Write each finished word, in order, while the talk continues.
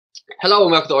Hello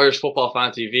and welcome to Irish Football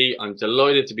Fan TV. I'm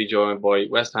delighted to be joined by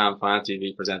West Ham Fan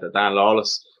TV presenter Dan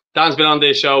Lawless. Dan's been on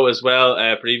this show as well.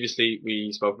 Previously,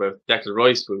 we spoke about Declan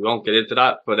Rice, but we won't get into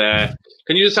that. But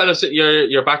can you just tell us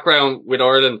your background with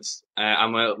Ireland,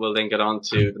 and we'll then get on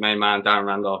to the main man, Darren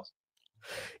Randolph.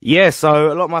 Yeah,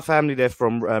 so a lot of my family, they're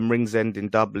from Ringsend in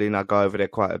Dublin. I go over there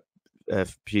quite a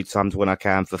few times when I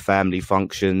can for family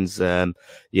functions,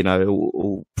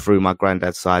 all through my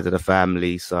granddad's side of the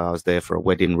family. So I was there for a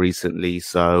wedding recently.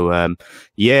 So,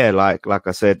 yeah, like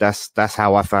I said, that's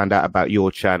how I found out about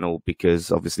your channel,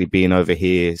 because obviously being over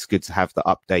here, it's good to have the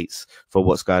updates for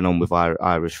what's going on with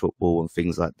Irish football and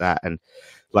things like that. And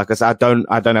like I said,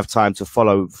 I don't have time to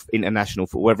follow international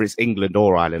football, whether it's England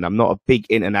or Ireland. I'm not a big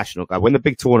international guy. When the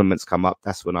big tournaments come up,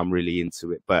 that's when I'm really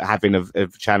into it. But having a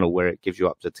channel where it keeps you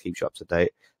up to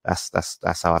date,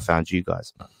 that's how I found you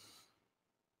guys.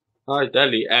 All right,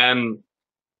 Deli.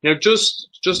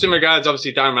 Just in regards,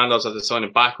 obviously Darren Randolph has to sign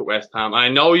him back with West Ham. I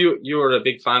know you were a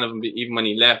big fan of him even when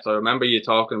he left. I remember you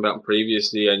talking about him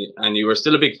previously, and you were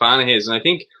still a big fan of his. And I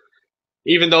think,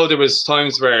 even though there was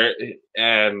times where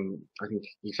I think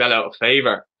he fell out of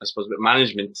favour, I suppose, with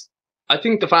management, I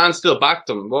think the fans still backed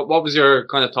him. What was your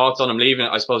kind of thoughts on him leaving,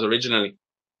 I suppose, originally?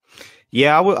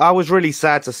 Yeah, I was really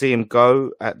sad to see him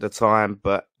go at the time,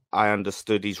 but I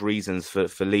understood his reasons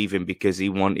for leaving, because he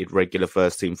wanted regular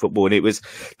first team football. And it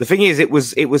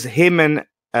was him and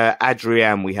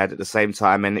Adrian we had at the same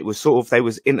time, and it was sort of, they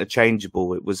was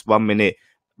interchangeable. It was 1 minute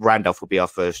Randolph would be our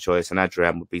first choice and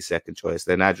Adrian would be second choice.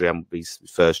 Then Adrian would be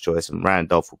first choice and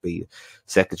Randolph would be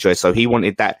second choice. So he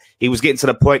wanted that. He was getting to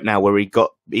the point now where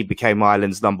he became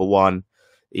Ireland's number one.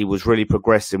 He was really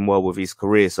progressing well with his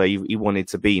career. So he wanted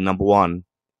to be number one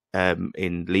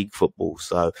in league football.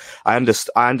 So I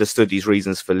understood his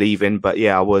reasons for leaving, but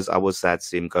yeah, I was sad to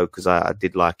see him go, because I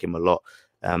did like him a lot.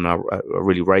 I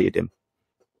really rated him.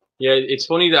 Yeah, it's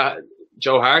funny that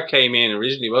Joe Hart came in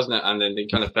originally, wasn't it? And then they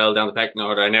kind of fell down the pecking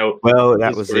order. I know. Well,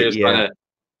 that was it. Yeah.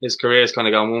 His career's kind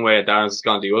of gone one way and Darren's has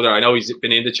gone the other. I know he's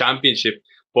been in the championship,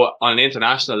 but on an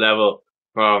international level,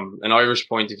 from an Irish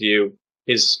point of view,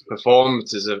 his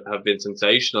performances have been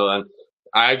sensational. And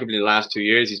arguably in the last 2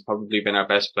 years, he's probably been our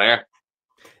best player.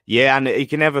 Yeah, and you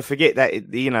can never forget that,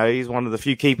 he's one of the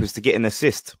few keepers to get an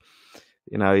assist.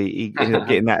 He ended up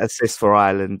getting that assist for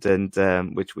Ireland,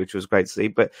 and which was great to see.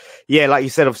 But yeah, like you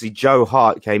said, obviously Joe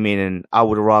Hart came in, and I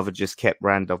would have rather just kept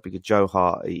Randolph, because Joe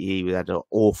Hart, he had an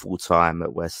awful time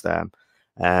at West Ham.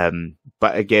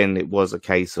 But again, it was a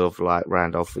case of, like,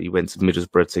 Randolph, he went to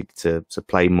Middlesbrough to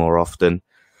play more often,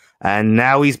 and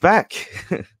now he's back.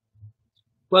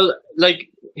 Well, like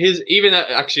even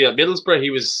actually at Middlesbrough, he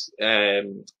was a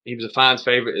fan's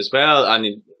favourite as well,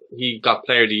 and he got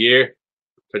Player of the Year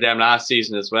for them last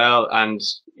season as well. And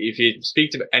if you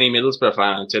speak to any Middlesbrough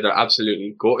fan, I'd say they're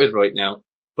absolutely gutted right now.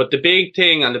 But the big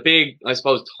thing and the big, I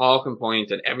suppose, talking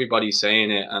point, and everybody's saying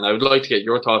it, and I would like to get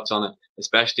your thoughts on it,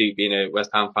 especially being a West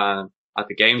Ham fan at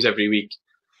the games every week,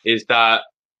 is that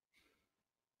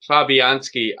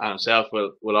Fabianski and himself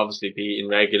will obviously be in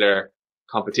regular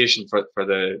competition for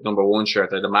the number one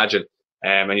shirt, I'd imagine.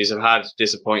 And he's had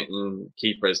disappointing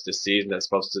keepers this season, I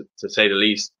suppose, to say the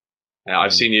least.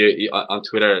 I've seen you on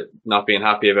Twitter not being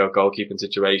happy about goalkeeping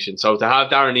situation. So to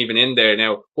have Darren even in there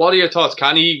now, what are your thoughts?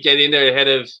 Can he get in there ahead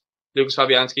of Lucas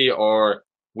Fabianski, or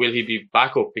will he be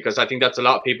backup? Because I think that's a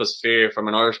lot of people's fear from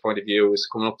an Irish point of view, is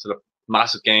coming up to the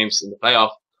massive games in the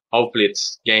playoff. Hopefully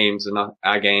it's games and not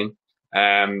a game.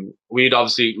 We'd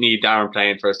obviously need Darren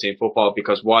playing first team football,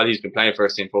 because while he's been playing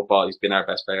first team football, he's been our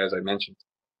best player, as I mentioned.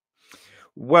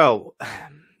 Well,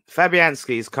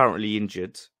 Fabianski is currently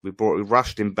injured. We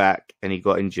rushed him back, and he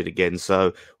got injured again.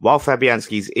 So while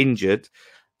Fabianski's injured,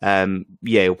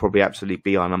 he'll probably absolutely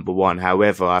be our number one.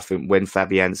 However, I think when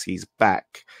Fabianski's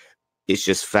back, it's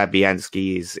just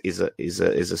Fabianski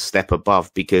is a step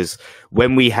above, because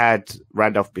when we had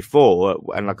Randolph before,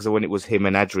 and like I said, when it was him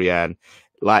and Adrian,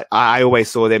 like I always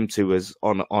saw them two as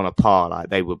on a par. Like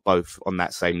they were both on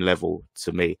that same level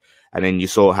to me. And then you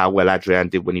saw how well Adrian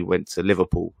did when he went to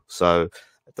Liverpool. So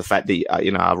the fact that,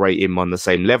 I rate him on the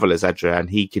same level as Adrian,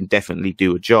 he can definitely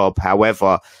do a job.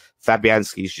 However,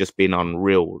 Fabianski's just been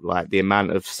unreal. Like the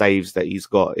amount of saves that he's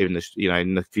got in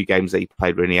the few games that he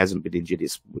played when he hasn't been injured,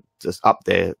 it's just up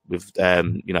there with,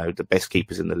 the best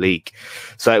keepers in the league.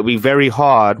 So it'll be very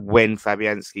hard when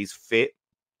Fabianski's fit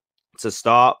to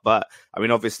start. But I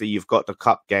mean, obviously you've got the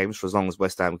cup games for as long as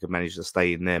West Ham can manage to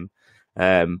stay in them.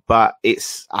 But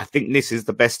I think this is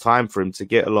the best time for him to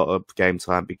get a lot of game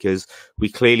time, because we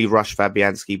clearly rushed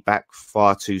Fabianski back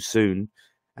far too soon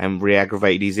and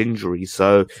re-aggravated his injury.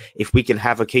 So if we can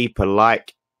have a keeper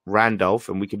like Randolph,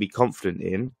 and we can be confident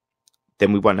in,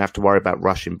 then we won't have to worry about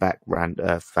rushing back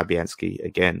Fabianski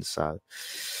again. So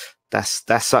that's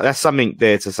something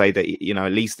there to say that, you know,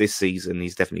 at least this season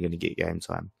he's definitely going to get game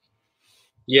time.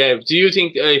 Yeah. Do you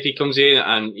think if he comes in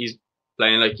and he's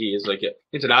playing like he is, like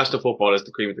international football is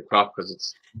the cream of the crop because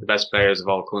it's the best players of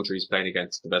all countries playing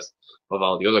against the best of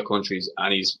all the other countries,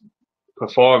 and he's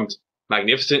performed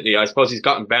magnificently. I suppose he's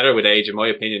gotten better with age, in my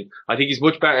opinion. I think he's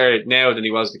much better now than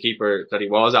he was the keeper that he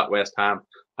was at West Ham.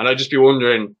 And I'd just be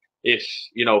wondering if,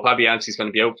 you know, Fabianski's going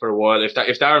to be out for a while. If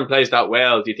Darren plays that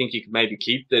well, do you think he could maybe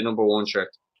keep the number 1 shirt?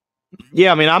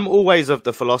 Yeah, I mean, I'm always of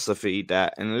the philosophy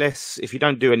that if you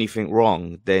don't do anything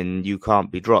wrong, then you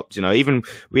can't be dropped. You know, even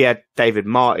we had David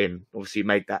Martin, obviously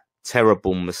made that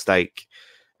terrible mistake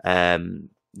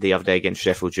the other day against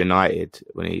Sheffield United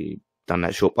when he done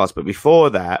that short pass. But before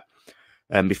that,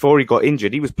 before he got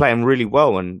injured, he was playing really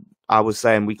well. And I was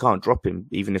saying we can't drop him,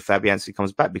 even if Fabianski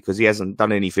comes back, because he hasn't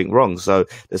done anything wrong. So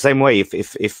the same way,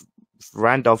 if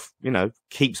Randolph, you know,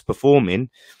 keeps performing,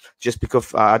 just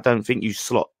because I don't think you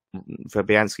slot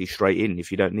Fabianski straight in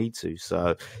if you don't need to.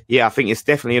 So yeah, I think it's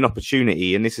definitely an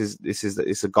opportunity, and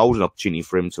it's a golden opportunity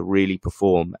for him to really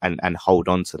perform and hold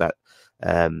on to that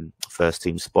first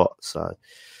team spot. So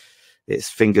it's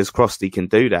fingers crossed he can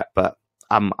do that. But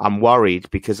I'm worried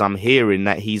because I'm hearing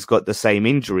that he's got the same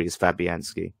injury as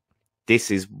Fabianski.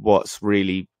 This is what's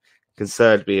really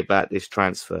concerned me about this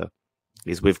transfer,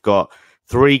 is we've got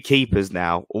 3 keepers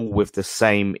now, all with the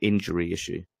same injury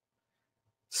issue.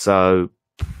 So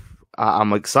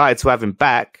I'm excited to have him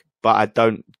back, but I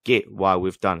don't get why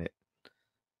we've done it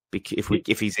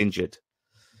if he's injured.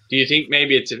 Do you think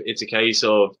maybe it's a case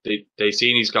of they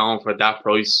seen he's going for that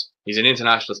price? He's an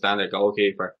international standard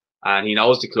goalkeeper, and he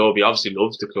knows the club. He obviously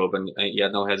loves the club, and he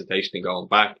had no hesitation in going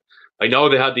back. I know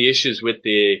they had the issues with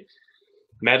the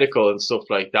medical and stuff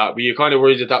like that. Were you kind of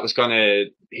worried that was going to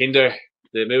hinder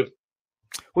the move?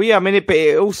 Well, yeah, I mean,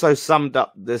 it also summed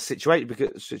up the situation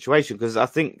because I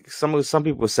think some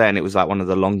people were saying it was like one of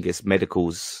the longest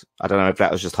medicals. I don't know if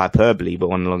that was just hyperbole, but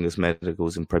one of the longest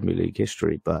medicals in Premier League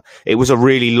history. But it was a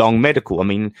really long medical. I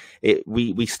mean,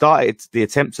 we started the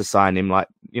attempt to sign him like,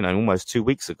 you know, almost 2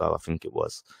 weeks ago, I think it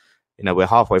was. You know, we're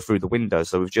halfway through the window,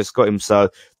 so we've just got him. So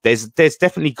there's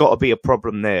definitely got to be a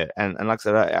problem there. And like I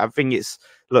said, I think it's,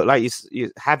 look, like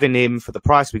you having him for the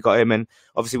price we got him, and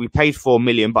obviously we paid 4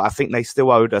 million, but I think they still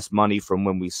owed us money from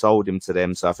when we sold him to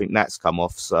them. So I think that's come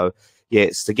off. So yeah,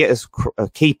 it's to get us a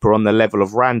keeper on the level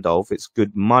of Randolph. It's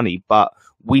good money, but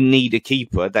we need a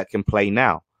keeper that can play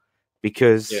now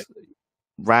because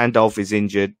Randolph is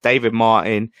injured. David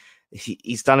Martin,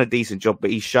 he's done a decent job, but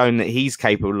he's shown that he's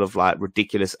capable of like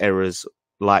ridiculous errors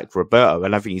like Roberto.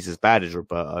 And I think he's as bad as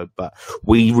Roberto, but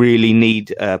we really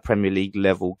need a Premier League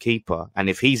level keeper. And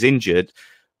if he's injured,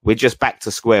 we're just back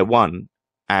to square one,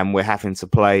 and we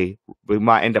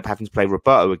might end up having to play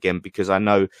Roberto again, because I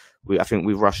think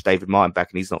we rushed David Martin back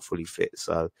and he's not fully fit.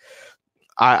 So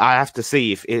I have to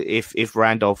see if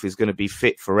Randolph is going to be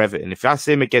fit for Everton. If I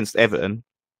see him against Everton,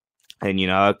 and, you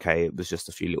know, okay, it was just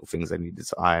a few little things they needed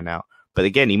to iron out. But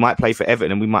again, he might play for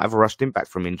Everton and we might have rushed him back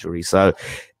from injury. So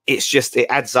it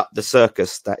adds up the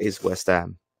circus that is West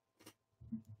Ham.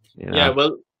 You know? Yeah,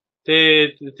 well,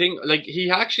 the thing, like, he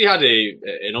actually had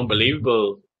an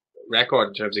unbelievable record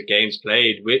in terms of games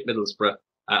played with Middlesbrough.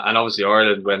 And obviously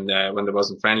Ireland, when there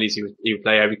wasn't friendlies, he would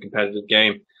play every competitive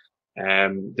game.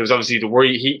 There was obviously the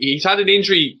worry. He's had an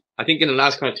injury, I think, in the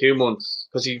last kind of 2 months,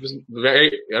 because he was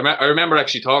I remember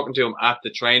actually talking to him at the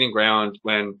training ground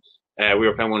when we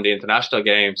were playing one of the international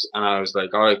games, and I was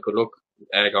like, all right, good luck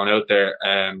going out there.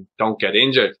 Don't get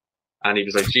injured. And he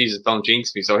was like, Jesus, don't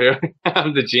jinx me. So here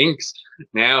I'm the jinx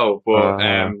now. But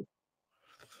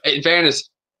in fairness,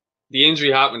 the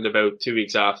injury happened about 2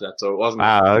 weeks after that, so it wasn't.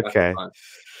 Okay.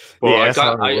 But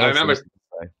yeah,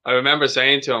 I remember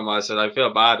saying to him, I said, I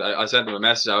feel bad. I sent him a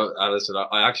message out, and I said,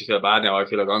 I actually feel bad now. I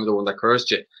feel like I'm the one that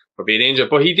cursed you for being injured.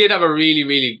 But he did have a really,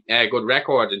 really good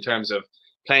record in terms of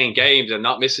playing games and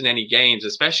not missing any games,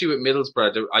 especially with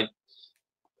Middlesbrough.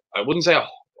 I wouldn't say, I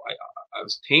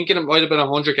was thinking it might have been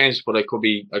 100 games, but I could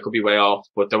be way off.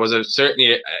 But there was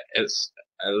certainly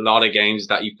a lot of games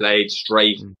that he played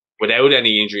straight without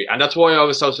any injury. And that's why I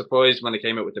was so surprised when they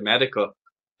came out with the medical,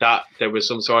 that there was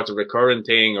some sort of recurrent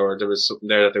thing, or there was something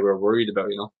there that they were worried about,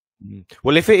 you know.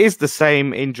 Well, if it is the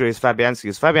same injury as Fabianski,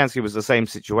 because Fabianski was the same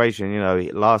situation, you know,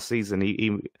 last season,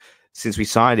 he since we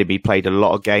signed him, he played a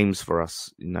lot of games for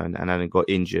us, you know, and then got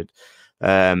injured.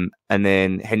 And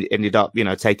then ended up, you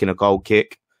know, taking a goal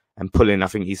kick and pulling, I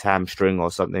think, his hamstring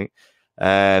or something.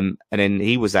 And then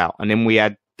he was out. And then we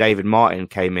had David Martin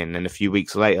came in, and a few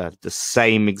weeks later, the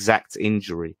same exact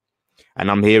injury. And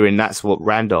I'm hearing that's what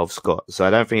Randolph's got. So I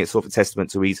don't think it's sort of a testament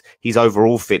to his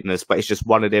overall fitness, but it's just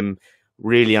one of them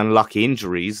really unlucky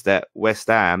injuries that West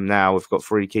Ham now have got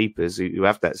 3 keepers who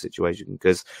have that situation.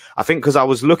 Because I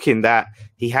was looking that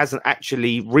he hasn't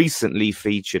actually recently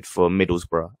featured for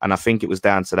Middlesbrough, and I think it was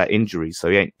down to that injury. So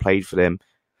he ain't played for them.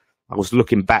 I was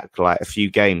looking back like a few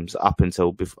games up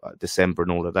until December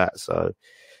and all of that. So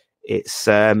it's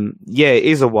it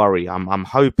is a worry. I'm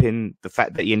hoping the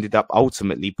fact that he ended up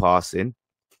ultimately passing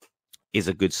is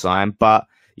a good sign, but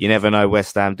you never know.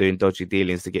 West Ham doing dodgy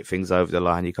dealings to get things over the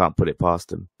line. You can't put it past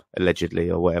them, allegedly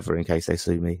or whatever, in case they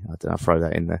sue me. I don't know, I'll throw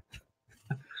that in there.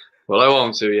 Well, I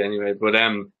won't sue you anyway. But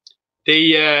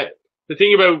the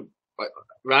thing about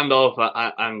Randolph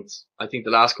and I think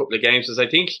the last couple of games is I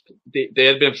think they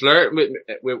had been flirting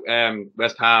with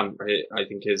West Ham. I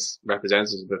think his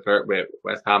representatives have been flirting with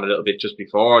West Ham a little bit just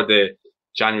before the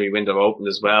January window opened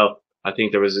as well. I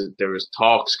think there was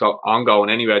talks ongoing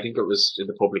anyway. I think it was in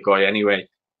the public eye anyway.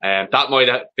 That might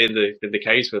have been the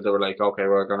case where they were like, okay,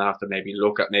 we're going to have to maybe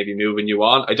look at maybe moving you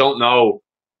on. I don't know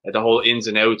the whole ins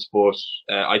and outs, but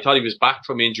I thought he was back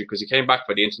from injury because he came back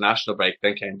for the international break,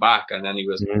 then came back, and then he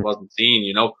wasn't seen,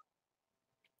 you know.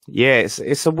 Yeah,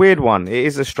 it's a weird one. It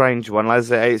is a strange one.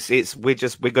 Like I say,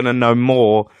 we're gonna know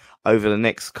more over the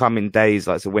next coming days.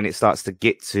 Like so, when it starts to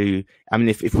get to, I mean,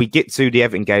 if we get to the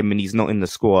Everton game and he's not in the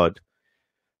squad,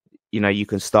 you know, you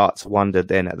can start to wonder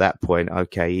then at that point,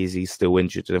 okay, is he still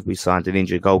injured? Have we signed an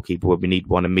injured goalkeeper where we need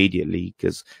one immediately?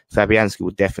 Because Fabianski will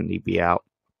definitely be out.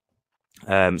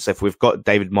 So if we've got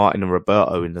David Martin and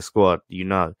Roberto in the squad, you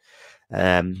know,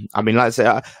 I mean, like I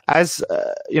say, as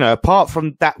you know, apart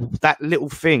from that little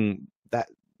thing, that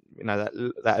you know,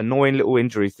 that annoying little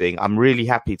injury thing, I'm really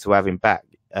happy to have him back.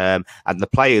 And the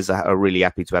players are really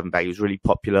happy to have him back. He was really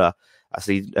popular. I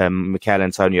see Mikel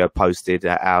Antonio posted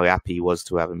how happy he was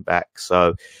to have him back.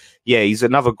 So, yeah, he's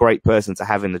another great person to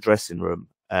have in the dressing room.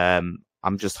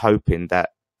 I'm just hoping that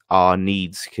our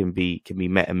needs can be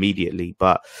met immediately.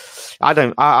 But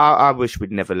I wish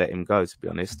we'd never let him go, to be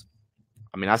honest.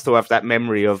 I mean, I still have that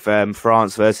memory of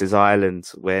France versus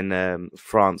Ireland when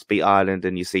France beat Ireland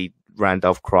and you see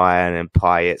Randolph crying and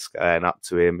Payet's going up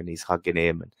to him and he's hugging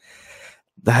him. And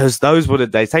those were the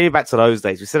days. Take you back to those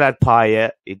days. We still had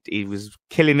Payet. He was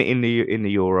killing it in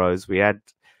the Euros. We had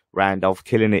Randolph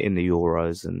killing it in the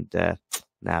Euros. And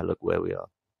now look where we are.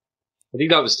 I think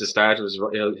that was the start of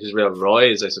his real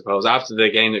rise, I suppose, after the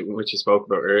game which you spoke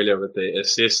about earlier with the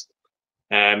assist.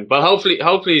 But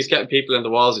hopefully he's getting people in the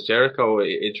walls of Jericho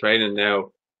in training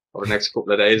now over the next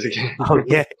couple of days again. Oh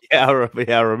yeah,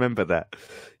 I remember that.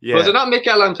 Yeah. Was it not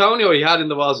Mikel Antonio he had in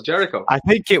the walls of Jericho? I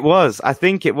think it was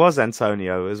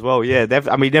Antonio as well. Yeah,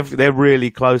 they're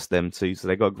really close, them two, so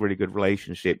they've got a really good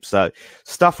relationship. So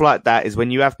stuff like that is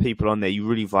when you have people on there you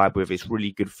really vibe with. It's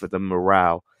really good for the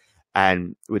morale.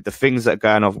 And with the things that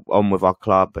are going on with our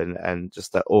club and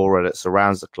just the aura that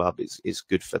surrounds the club is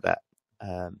good for that.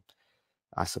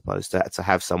 I suppose to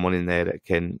have someone in there that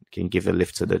can give a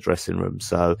lift to the dressing room.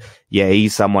 So yeah,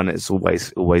 he's someone that's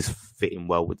always fitting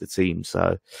well with the team.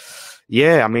 So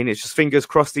yeah, I mean, it's just fingers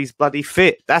crossed he's bloody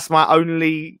fit. That's my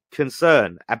only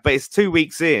concern. But it's 2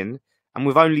 weeks in and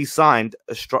we've only signed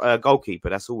a goalkeeper.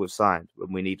 That's all we've signed.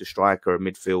 When we need a striker, a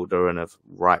midfielder and a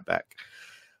right back.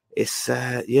 It's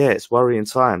it's worrying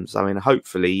times. I mean,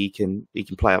 hopefully he can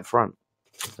play up front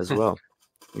as well.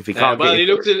 If he can't, he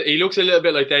looks a little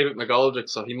bit like David McGoldrick,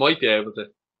 so he might be able to.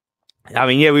 I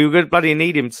mean, yeah, we would bloody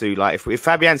need him to. Like, if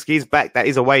Fabianski is back, that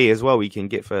is a way as well. We can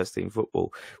get first team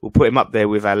football. We'll put him up there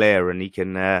with Allaire, and he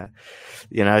can,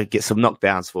 get some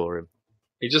knockdowns for him.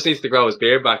 He just needs to grow his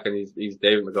beard back, and he's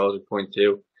David McGoldrick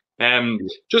 0.2.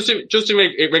 Just to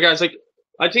make regards, like.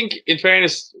 I think, in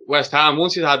fairness, West Ham,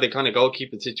 once you had the kind of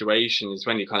goalkeeping situation, is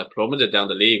when you kind of plummeted down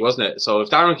the league, wasn't it? So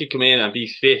if Darren could come in and be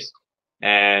fit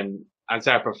and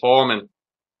start performing,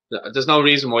 there's no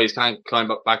reason why he can't climb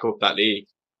back up that league.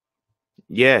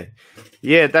 Yeah,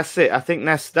 that's it. I think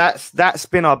that's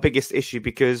been our biggest issue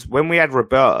because when we had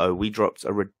Roberto, we dropped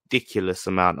a ridiculous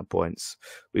amount of points.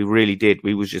 We really did.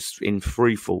 We was just in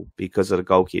free fall because of the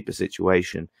goalkeeper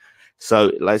situation.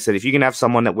 So, like I said, if you can have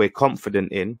someone that we're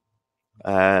confident in,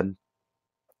 then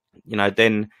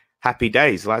happy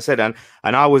days, like I said, and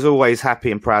I was always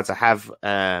happy and proud to have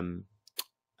an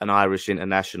Irish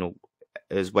international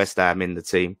as West Ham in the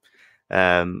team.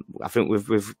 I think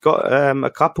we've got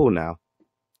a couple now.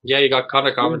 Yeah, you got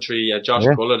Conor Coventry, Josh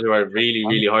Cullen, who are really,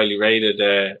 really highly rated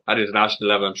at international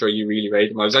level. I'm sure you really rate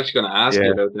them. I was actually going to ask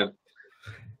you about them.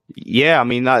 Yeah, I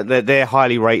mean, they're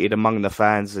highly rated among the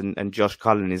fans, and Josh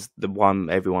Cullen is the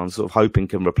one everyone's sort of hoping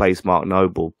can replace Mark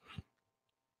Noble.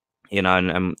 you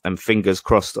know, and fingers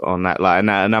crossed on that. Like,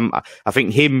 and I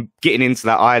think him getting into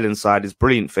that Ireland side is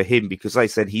brilliant for him because they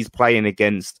said he's been playing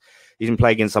against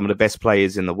some of the best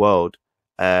players in the world.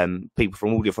 People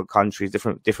from all different countries,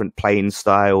 different playing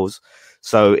styles.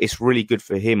 So it's really good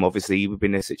for him. Obviously, we've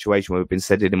been in a situation where we've been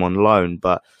sending him on loan,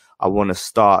 but I want to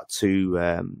start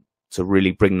to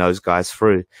really bring those guys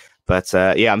through. But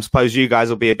yeah, I suppose you guys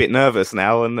will be a bit nervous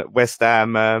now, and West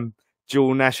Ham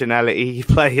dual nationality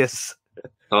players.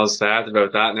 Don't start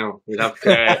about that now.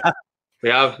 We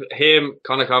have him,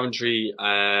 Conor Coventry,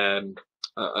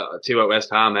 two at West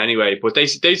Ham anyway. But they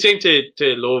seem to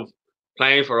love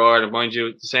playing for Ireland, mind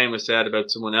you. The same was said about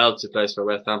someone else who plays for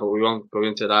West Ham, but we won't go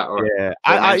into that.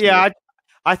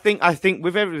 I think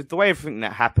with the way everything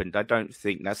that happened, I don't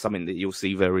think that's something that you'll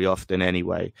see very often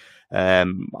anyway.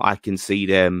 I can see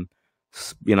them,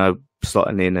 you know,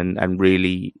 slotting in and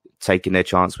really taking their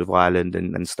chance with Ireland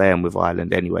and staying with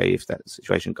Ireland anyway if that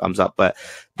situation comes up. But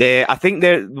I think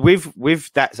they're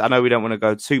with that. I know we don't want to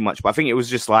go too much, but I think it was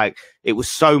just like it was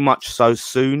so much so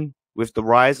soon with the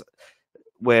rise.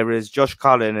 Whereas Josh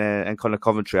Cullen and Conor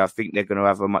Coventry, I think they're going to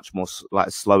have a much more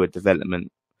like slower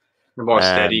development. A more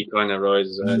steady kind of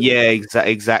rise. Yeah,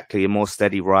 exactly. A more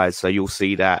steady rise. So you'll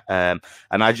see that. And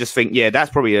I just think, yeah,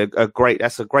 that's probably a great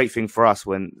thing for us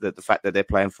when the fact that they're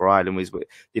playing for Ireland is,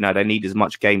 you know, they need as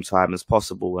much game time as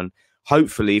possible. And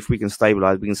hopefully if we can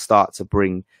stabilize, we can start to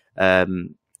bring,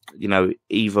 you know,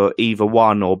 either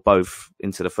one or both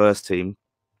into the first team.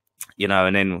 You know,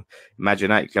 and then imagine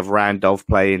that you have Randolph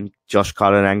playing Josh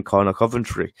Cullen and Conor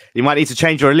Coventry. You might need to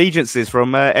change your allegiances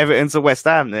from Everton to West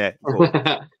Ham there.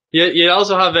 Yeah, you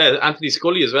also have Anthony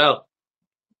Scully as well.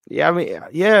 Yeah, I mean,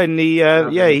 yeah, and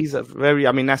he's a very.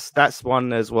 I mean, that's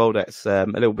one as well. That's a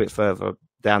little bit further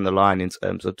down the line in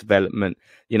terms of development.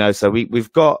 You know, so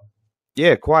we've got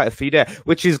quite a few there,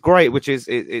 which is great.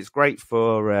 It's great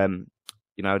for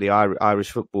you know, the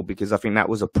Irish football because I think that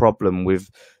was a problem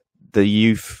with the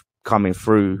youth coming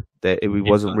through that we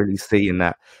wasn't really seeing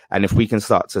that. And if we can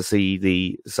start to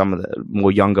see some of the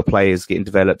more younger players getting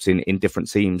developed in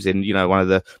different teams in, you know, one of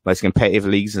the most competitive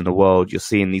leagues in the world, you're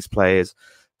seeing these players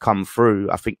come through.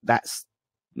 I think that's,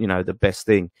 you know, the best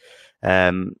thing.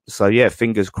 So yeah,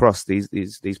 fingers crossed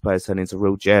these players turn into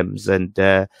real gems and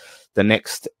the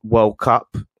next World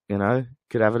Cup, you know,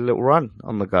 could have a little run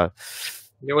on the go.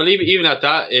 Yeah, well, even at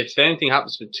that, if anything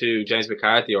happens to James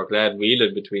McCarthy or Glenn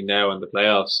Whelan between now and the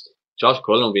playoffs, Josh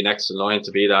Cullen will be next in line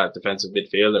to be that defensive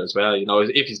midfielder as well. You know,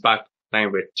 if he's back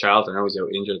playing with Charlton, I was out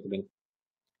injured. I mean.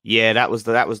 Yeah, that was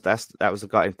the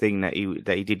gutting thing that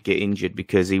he did get injured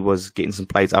because he was getting some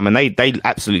plays. I mean, they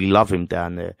absolutely love him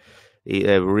down there.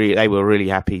 They were really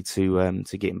happy to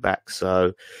get him back.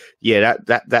 So yeah,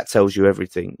 that tells you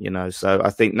everything, you know. So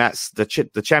I think that's the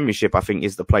championship. I think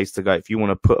is the place to go if you want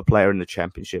to put a player in the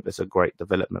championship. It's a great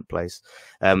development place.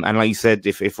 And like you said,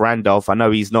 if Randolph, I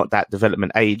know he's not that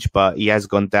development age, but he has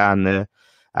gone down there,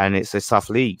 and it's a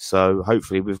tough league. So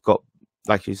hopefully we've got,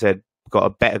 like you said, got a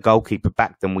better goalkeeper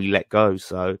back than we let go.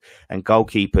 So, and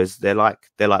goalkeepers, they're like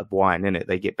wine, innit?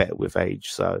 They get better with age.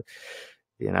 So.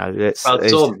 You know,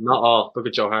 some, not all. Look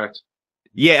at Joe Hart.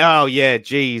 Yeah. Oh, yeah.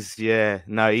 Geez. Yeah.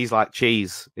 No, he's like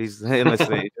cheese. He's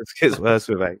honestly, it just gets worse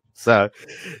with it. So,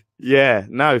 yeah.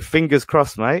 No, fingers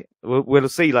crossed, mate. We'll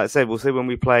see. Like I said, we'll see when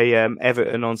we play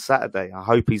Everton on Saturday. I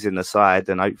hope he's in the side,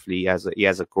 and hopefully he has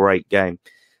a great game.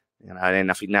 You know, and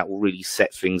I think that will really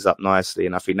set things up nicely,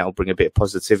 and I think that will bring a bit of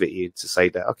positivity to say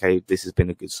that okay, this has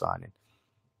been a good signing.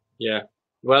 Yeah.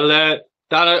 Well.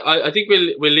 Dan, I think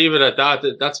we'll leave it at that.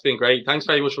 That's been great. Thanks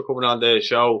very much for coming on the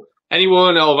show.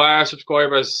 Anyone of our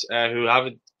subscribers who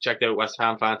haven't checked out West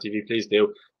Ham Fan TV, please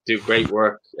do great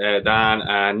work. Dan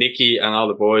and Nikki and all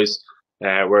the boys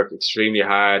work extremely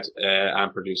hard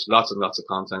and produce lots and lots of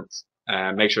content.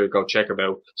 Make sure you go check them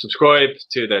out. Subscribe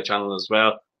to their channel as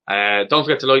well. Don't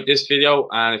forget to like this video,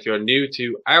 and if you're new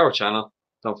to our channel,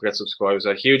 don't forget to subscribe.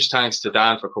 So a huge thanks to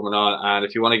Dan for coming on, and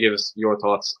if you want to give us your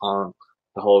thoughts on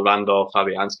the whole Randolph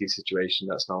Fabianski situation,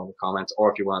 let us know in the comments,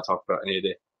 or if you want to talk about any of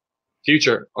the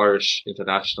future Irish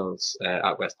internationals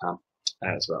at West Ham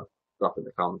as well, drop in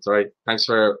the comments. All right, thanks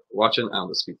for watching, and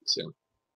we'll speak to you soon.